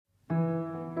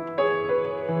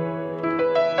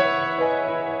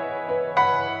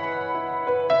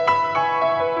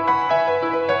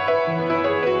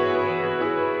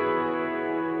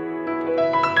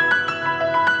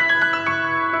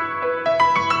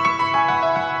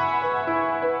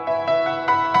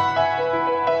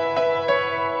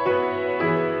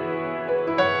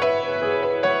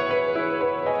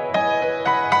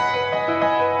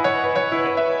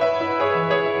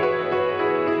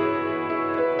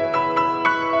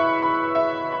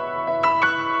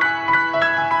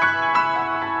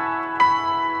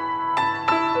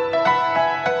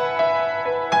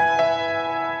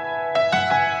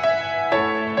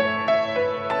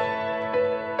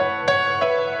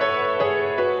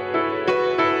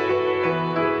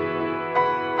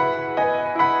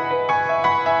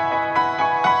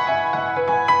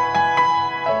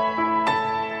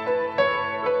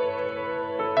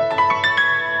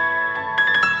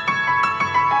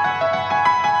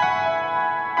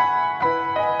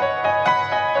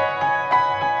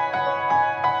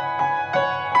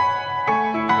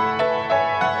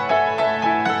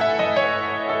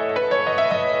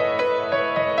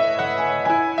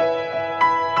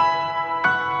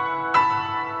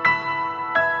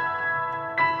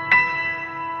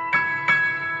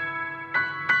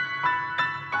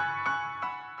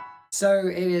So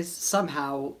it is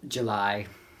somehow July,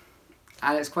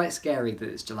 and it's quite scary that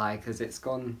it's July because it's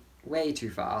gone way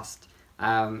too fast.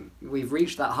 We've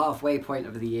reached that halfway point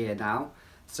of the year now,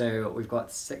 so we've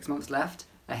got 6 months left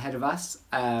ahead of us,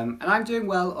 and I'm doing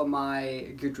well on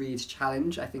my Goodreads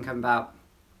challenge. I think I'm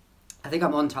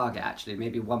on target actually,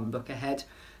 maybe one book ahead,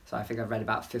 so I think I've read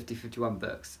about 51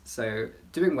 books, so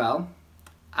doing well.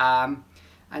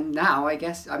 And now I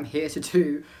guess I'm here to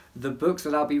do the books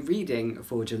that I'll be reading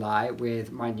for July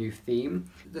with my new theme.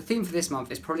 The theme for this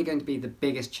month is probably going to be the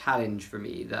biggest challenge for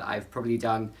me that I've probably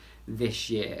done this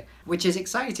year, which is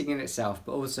exciting in itself,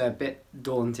 but also a bit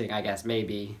daunting, I guess,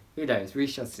 maybe. Who knows? We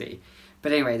shall see.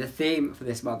 But anyway, the theme for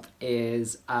this month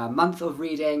is a month of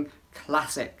reading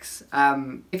classics.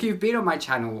 If you've been on my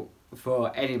channel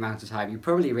for any amount of time, you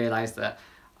probably realise that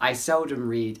I seldom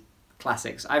read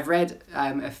classics. I've read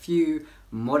a few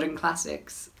modern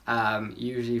classics,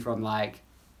 usually from like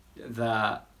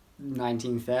the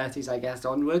 1930s, I guess,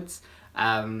 onwards,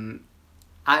 and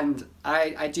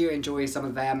I do enjoy some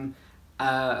of them.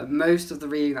 Most of the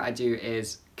reading that I do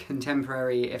is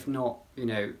contemporary, if not, you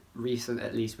know, recent,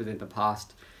 at least within the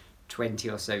past 20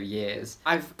 or so years.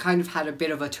 I've kind of had a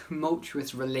bit of a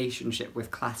tumultuous relationship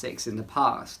with classics in the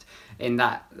past, in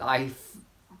that I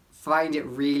find it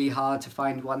really hard to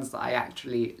find ones that I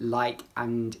actually like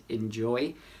and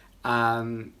enjoy.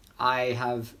 I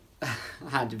have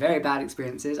had very bad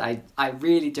experiences. I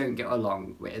really don't get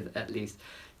along with, at least,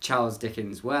 Charles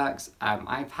Dickens' works.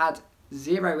 I've had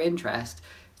zero interest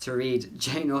to read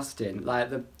Jane Austen.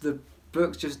 Like, the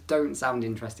books just don't sound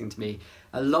interesting to me.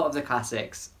 A lot of the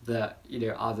classics that, you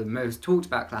know, are the most talked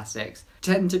about classics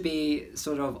tend to be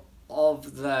sort of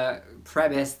the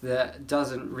premise that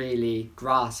doesn't really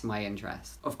grasp my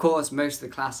interest. Of course, most of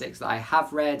the classics that I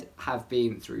have read have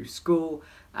been through school.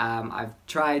 I've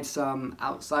tried some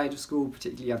outside of school,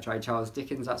 particularly I've tried Charles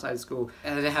Dickens outside of school,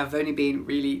 and there have only been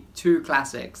really 2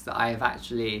 classics that I have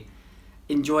actually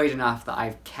enjoyed enough that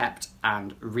I've kept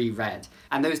and reread.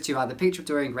 And those 2 are The Picture of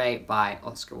Dorian Gray by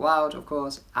Oscar Wilde, of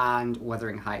course, and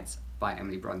Wuthering Heights by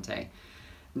Emily Bronte.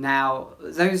 Now,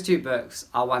 those 2 books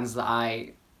are ones that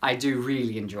I do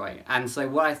really enjoy, and so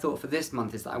what I thought for this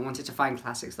month is that I wanted to find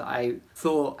classics that I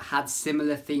thought had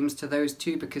similar themes to those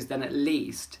 2, because then at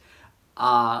least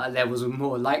there was a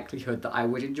more likelihood that I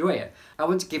would enjoy it. I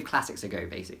want to give classics a go,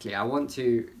 basically. I want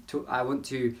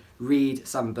to read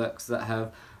some books that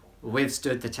have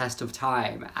withstood the test of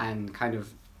time and kind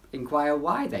of inquire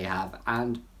why they have,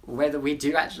 and whether we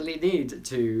do actually need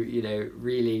to, you know,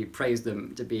 really praise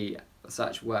them to be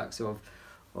such works of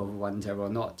wonder or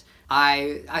not.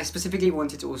 I specifically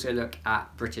wanted to also look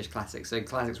at British classics, so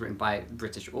classics written by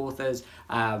British authors,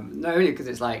 not only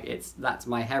because that's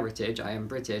my heritage, I am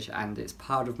British, and it's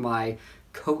part of my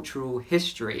cultural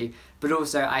history, but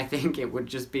also I think it would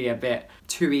just be a bit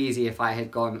too easy if I had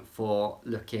gone for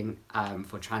looking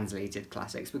for translated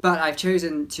classics. But I've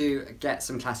chosen to get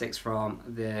some classics from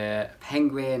the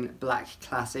Penguin Black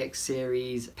Classics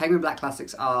series. Penguin Black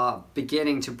Classics are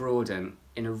beginning to broaden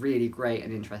in a really great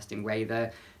and interesting way.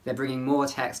 They're bringing more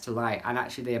text to light, and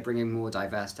actually they're bringing more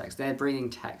diverse text. They're bringing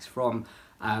text from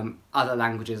other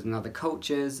languages and other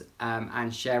cultures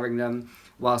and sharing them,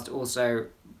 whilst also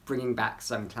bringing back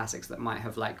some classics that might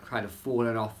have kind of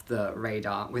fallen off the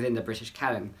radar within the British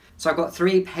canon. So I've got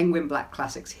 3 Penguin Black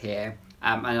Classics here,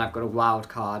 and I've got a wild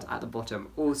card at the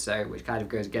bottom also, which kind of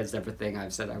goes against everything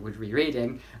I've said I would be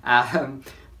reading.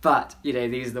 But, you know,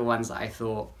 these are the ones that I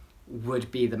thought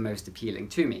would be the most appealing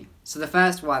to me. So the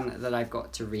first one that I've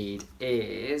got to read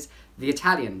is The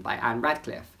Italian by Ann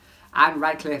Radcliffe. Ann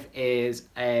Radcliffe is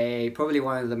probably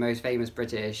one of the most famous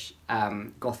British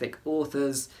Gothic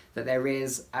authors that there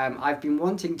is. I've been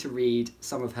wanting to read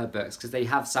some of her books because they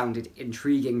have sounded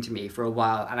intriguing to me for a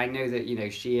while, and I know that, you know,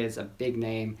 she is a big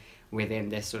name within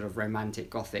this sort of romantic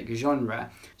Gothic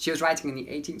genre. She was writing in the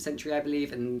 18th century, I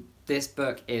believe, and this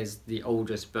book is the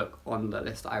oldest book on the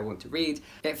list that I want to read.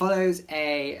 It follows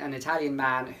an Italian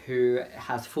man who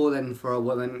has fallen for a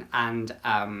woman, and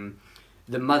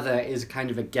the mother is kind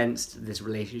of against this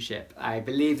relationship. I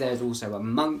believe there's also a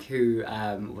monk who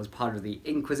was part of the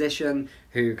Inquisition,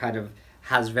 who kind of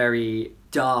has very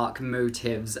dark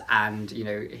motives, and, you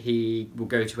know, he will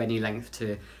go to any length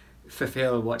to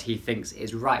fulfill what he thinks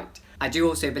is right. I do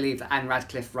also believe that Ann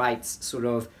Radcliffe writes sort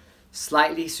of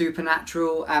slightly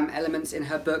supernatural elements in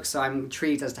her book, so I'm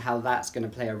intrigued as to how that's going to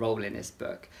play a role in this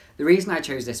book. The reason I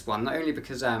chose this one, not only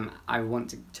because I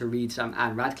want to read some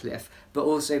Ann Radcliffe, but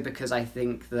also because I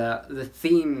think the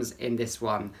themes in this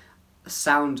one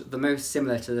sound the most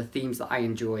similar to the themes that I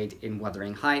enjoyed in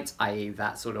Wuthering Heights, i.e.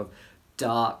 that sort of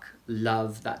dark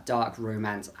love, that dark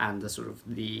romance, and the sort of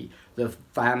the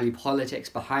family politics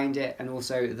behind it, and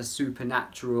also the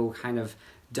supernatural kind of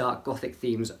dark gothic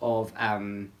themes of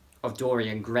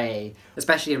Dorian Gray,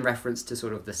 especially in reference to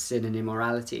sort of the sin and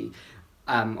immorality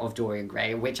of Dorian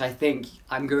Gray, which I think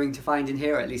I'm going to find in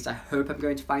here, or at least I hope I'm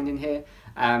going to find in here.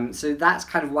 So that's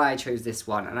kind of why I chose this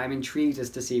one, and I'm intrigued as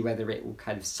to see whether it will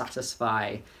kind of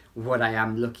satisfy what I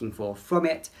am looking for from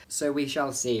it. So we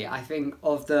shall see. I think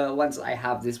of the ones that I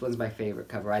have, this one's my favourite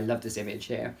cover. I love this image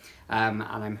here, and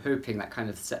I'm hoping that kind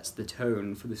of sets the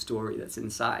tone for the story that's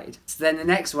inside. So then the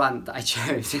next one that I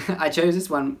chose, I chose this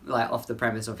one like off the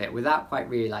premise of it without quite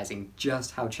realising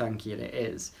just how chunky it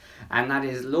is, and that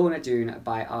is Lorna Doone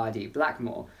by R.D.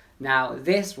 Blackmore. Now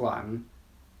this one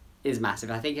is massive.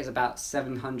 I think it's about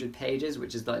 700 pages,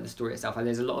 which is like the story itself, and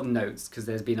there's a lot of notes because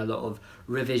there's been a lot of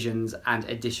revisions and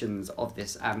editions of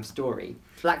this story.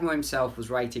 Blackmore himself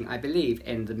was writing, I believe,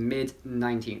 in the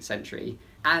mid-19th century,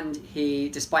 and he,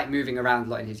 despite moving around a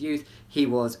lot in his youth, he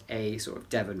was a sort of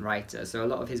Devon writer, so a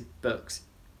lot of his books,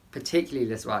 particularly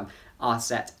this one, are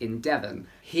set in Devon.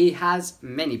 He has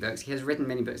many books, he has written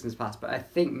many books in his past, but I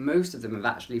think most of them have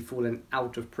actually fallen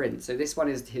out of print, so this one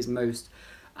is his most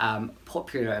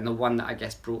popular and the one that I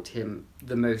guess brought him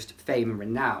the most fame and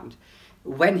renowned.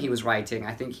 When he was writing,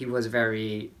 I think he was a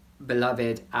very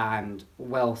beloved and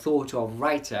well thought of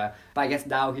writer, but I guess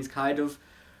now he's kind of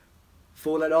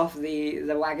fallen off the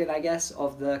wagon, I guess,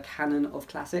 of the canon of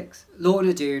classics.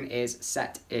 Lorna Doone is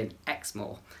set in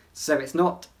Exmoor, so it's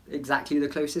not exactly the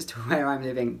closest to where I'm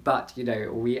living, but you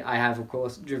know, I have of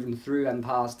course driven through and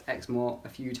past Exmoor a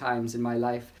few times in my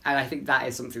life, and I think that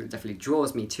is something that definitely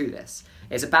draws me to this.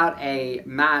 It's about a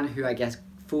man who I guess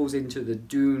falls into the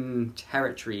Doone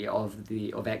territory of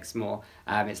Exmoor.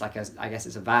 It's like I guess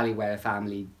it's a valley where a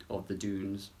family of the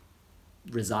Doones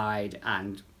reside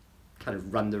and kind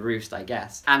of run the roost, I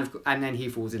guess. And then he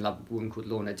falls in love with a woman called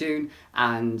Lorna Doone,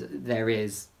 and there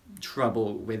is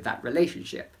trouble with that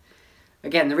relationship.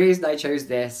 Again, the reason I chose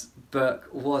this book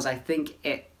was I think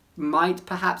it might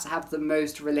perhaps have the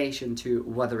most relation to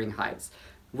Wuthering Heights.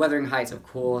 Wuthering Heights, of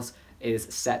course, is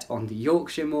set on the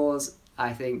Yorkshire moors.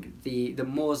 I think the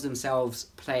moors themselves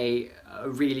play a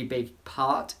really big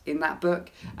part in that book,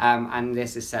 and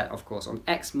this is set, of course, on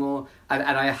Exmoor, and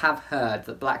I have heard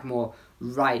that Blackmore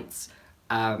writes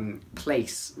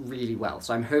place really well,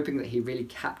 so I'm hoping that he really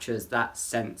captures that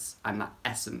sense and that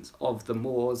essence of the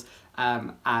moors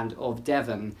and of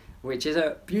Devon, which is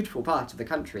a beautiful part of the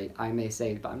country, I may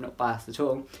say, but I'm not biased at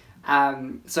all.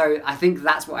 So I think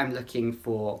that's what I'm looking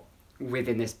for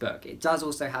within this book. It does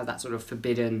also have that sort of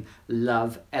forbidden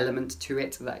love element to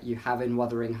it that you have in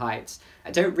Wuthering Heights.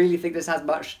 I don't really think this has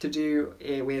much to do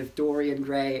with Dorian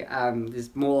Gray.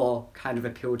 This more kind of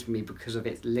appealed to me because of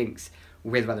its links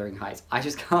with Wuthering Heights. I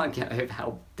just can't get over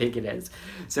how big it is.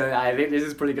 So I think this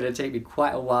is probably going to take me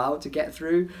quite a while to get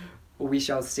through. We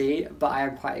shall see, but I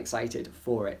am quite excited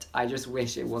for it. I just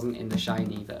wish it wasn't in the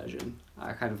shiny version.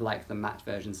 I kind of like the matte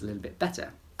versions a little bit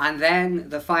better. And then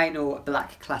the final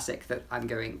black classic that I'm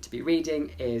going to be reading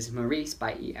is Maurice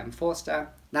by E.M. Forster.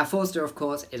 Now Forster, of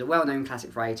course, is a well-known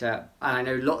classic writer, and I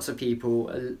know lots of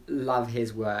people love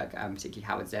his work, particularly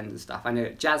Howard Zinn and stuff. I know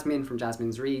Jasmine from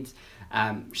Jasmine's Reads,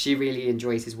 she really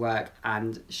enjoys his work,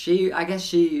 and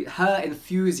her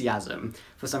enthusiasm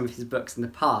for some of his books in the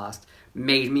past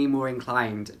made me more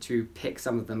inclined to pick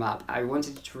some of them up. I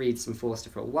wanted to read some Forster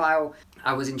for a while.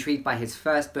 I was intrigued by his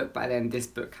first book, but then this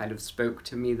book kind of spoke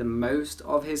to me the most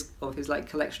of his like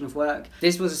collection of work.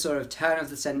 This was a sort of turn of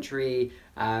the century,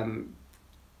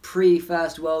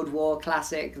 pre-First World War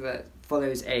classic that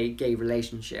follows a gay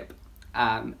relationship.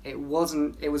 It was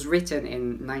written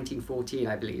in 1914,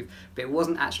 I believe, but it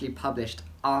wasn't actually published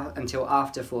until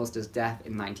after Forster's death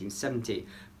in 1970.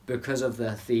 Because of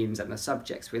the themes and the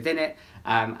subjects within it,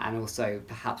 and also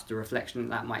perhaps the reflection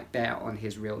that might bear on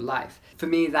his real life. For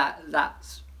me,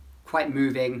 that's quite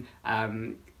moving,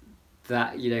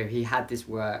 that, you know, he had this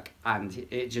work and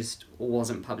it just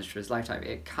wasn't published for his lifetime.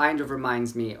 It kind of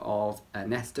reminds me of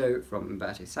Ernesto from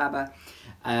Umberto Saba,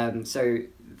 so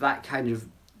that kind of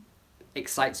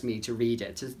excites me to read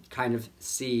it, to kind of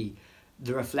see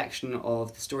the reflection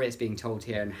of the story that's being told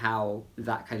here and how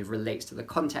that kind of relates to the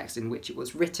context in which it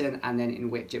was written and then in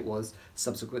which it was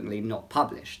subsequently not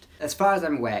published. As far as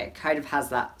I'm aware, it kind of has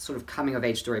that sort of coming of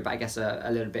age story, but I guess a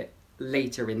little bit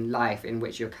later in life, in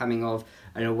which you're coming of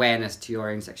an awareness to your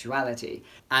own sexuality.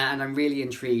 And I'm really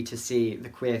intrigued to see the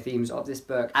queer themes of this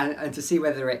book and to see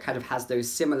whether it kind of has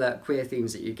those similar queer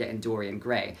themes that you get in Dorian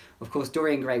Gray. Of course,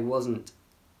 Dorian Gray wasn't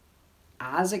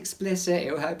as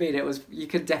explicit. I mean, it was, you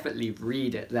could definitely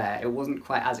read it there. It wasn't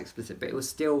quite as explicit, but it was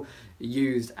still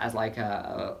used as like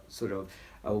a sort of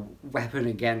a weapon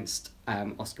against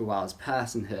Oscar Wilde's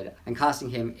personhood, and casting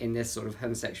him in this sort of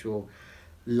homosexual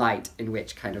light, in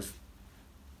which kind of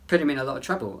put him in a lot of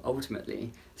trouble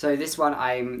ultimately. So this one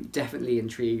I'm definitely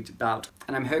intrigued about,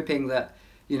 and I'm hoping that,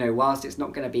 you know, whilst it's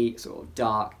not going to be sort of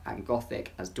dark and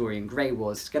gothic as Dorian Gray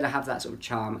was, it's going to have that sort of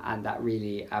charm and that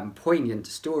really poignant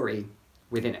story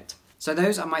within it. So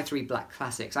those are my 3 black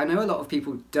classics. I know a lot of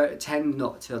people tend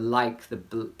not to like the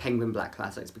Penguin black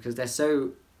classics because they're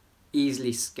so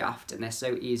easily scuffed and they're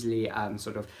so easily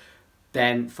sort of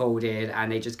bent, folded,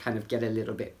 and they just kind of get a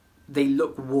little bit, they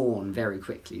look worn very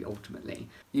quickly ultimately.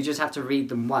 You just have to read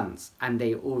them once and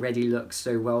they already look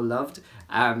so well loved.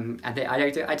 And I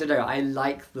don't know, I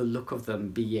like the look of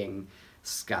them being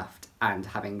scuffed and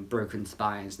having broken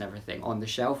spines and everything on the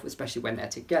shelf, especially when they're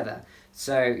together.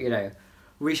 So, you know,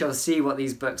 we shall see what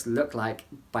these books look like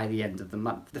by the end of the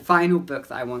month. The final book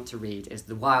that I want to read is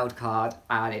The Wild Card,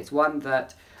 and it's one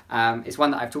that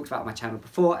I've talked about on my channel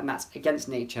before, and that's Against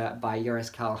Nature by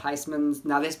Joris-Karl Huysmans.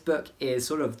 Now this book is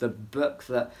sort of the book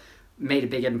that made a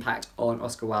big impact on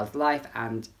Oscar Wilde's life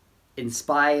and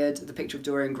inspired The Picture of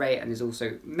Dorian Gray, and is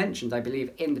also mentioned, I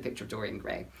believe, in The Picture of Dorian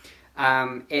Gray.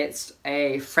 It's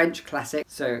a French classic,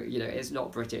 so, you know, it's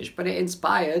not British, but it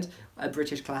inspired a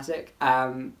British classic,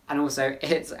 and also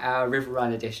it's a River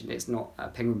Run edition, it's not a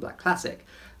Penguin Black classic.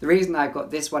 The reason I got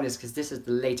this one is because this is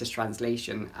the latest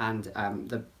translation, and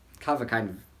the cover kind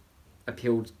of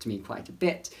appealed to me quite a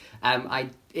bit.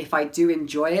 If I do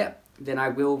enjoy it, then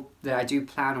I do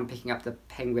plan on picking up the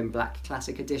Penguin Black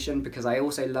Classic edition, because I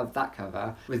also love that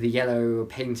cover with the yellow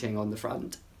painting on the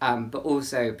front. But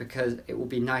also because it will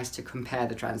be nice to compare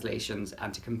the translations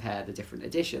and to compare the different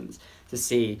editions to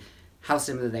see how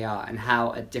similar they are and how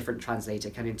a different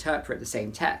translator can interpret the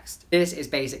same text. This is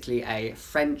basically a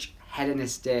French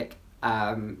hedonistic,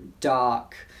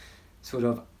 dark, sort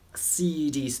of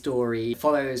seedy story. It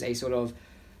follows a sort of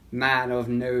man of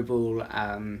noble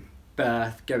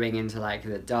birth going into like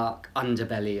the dark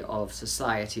underbelly of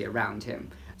society around him.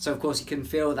 So of course you can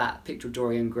feel that Picture of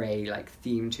Dorian Gray like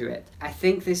theme to it. I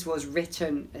think this was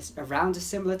written around a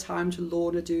similar time to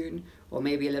Lorna Doone, or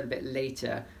maybe a little bit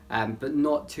later, but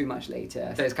not too much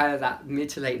later. So it's kind of that mid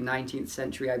to late 19th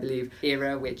century, I believe,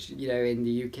 era, which, you know, in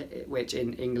the UK, which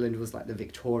in England was like the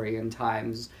Victorian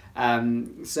times.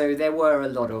 So there were a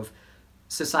lot of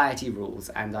society rules,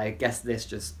 and I guess this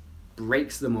just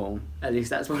breaks them all. At least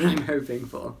that's what I'm hoping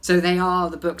for. So they are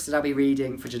the books that I'll be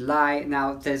reading for July.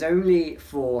 Now there's only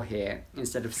 4 here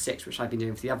instead of 6, which I've been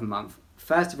doing for the other month.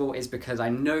 First of all is because I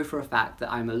know for a fact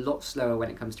that I'm a lot slower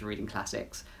when it comes to reading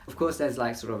classics. Of course there's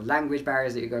like sort of language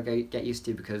barriers that you've got to get used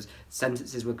to, because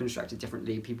sentences were constructed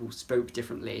differently, people spoke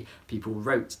differently, people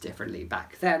wrote differently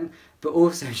back then, but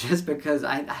also just because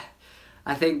I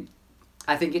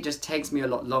think it just takes me a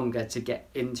lot longer to get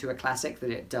into a classic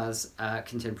than it does a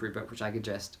contemporary book, which I could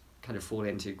just kind of fall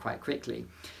into quite quickly.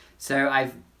 So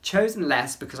I've chosen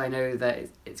less because I know that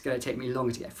it's going to take me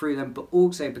longer to get through them, but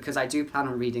also because I do plan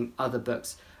on reading other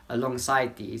books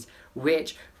alongside these,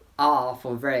 which are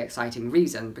for a very exciting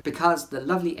reason, because the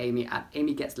lovely Amy at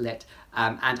Amy Gets Lit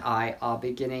and I are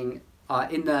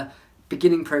in the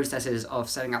beginning processes of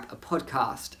setting up a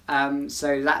podcast.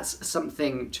 So that's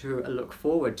something to look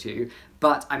forward to,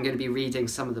 but I'm going to be reading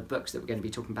some of the books that we're going to be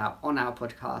talking about on our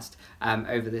podcast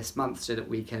over this month, so that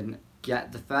we can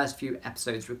get the first few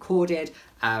episodes recorded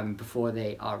before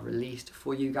they are released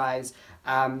for you guys.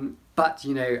 But,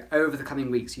 you know, over the coming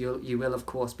weeks, you will of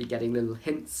course be getting little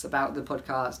hints about the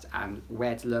podcast and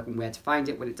where to look and where to find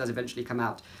it when it does eventually come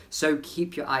out. So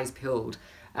keep your eyes peeled.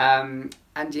 And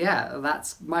yeah,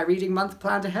 that's my reading month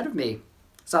planned ahead of me.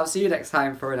 So I'll see you next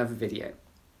time for another video.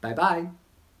 Bye bye.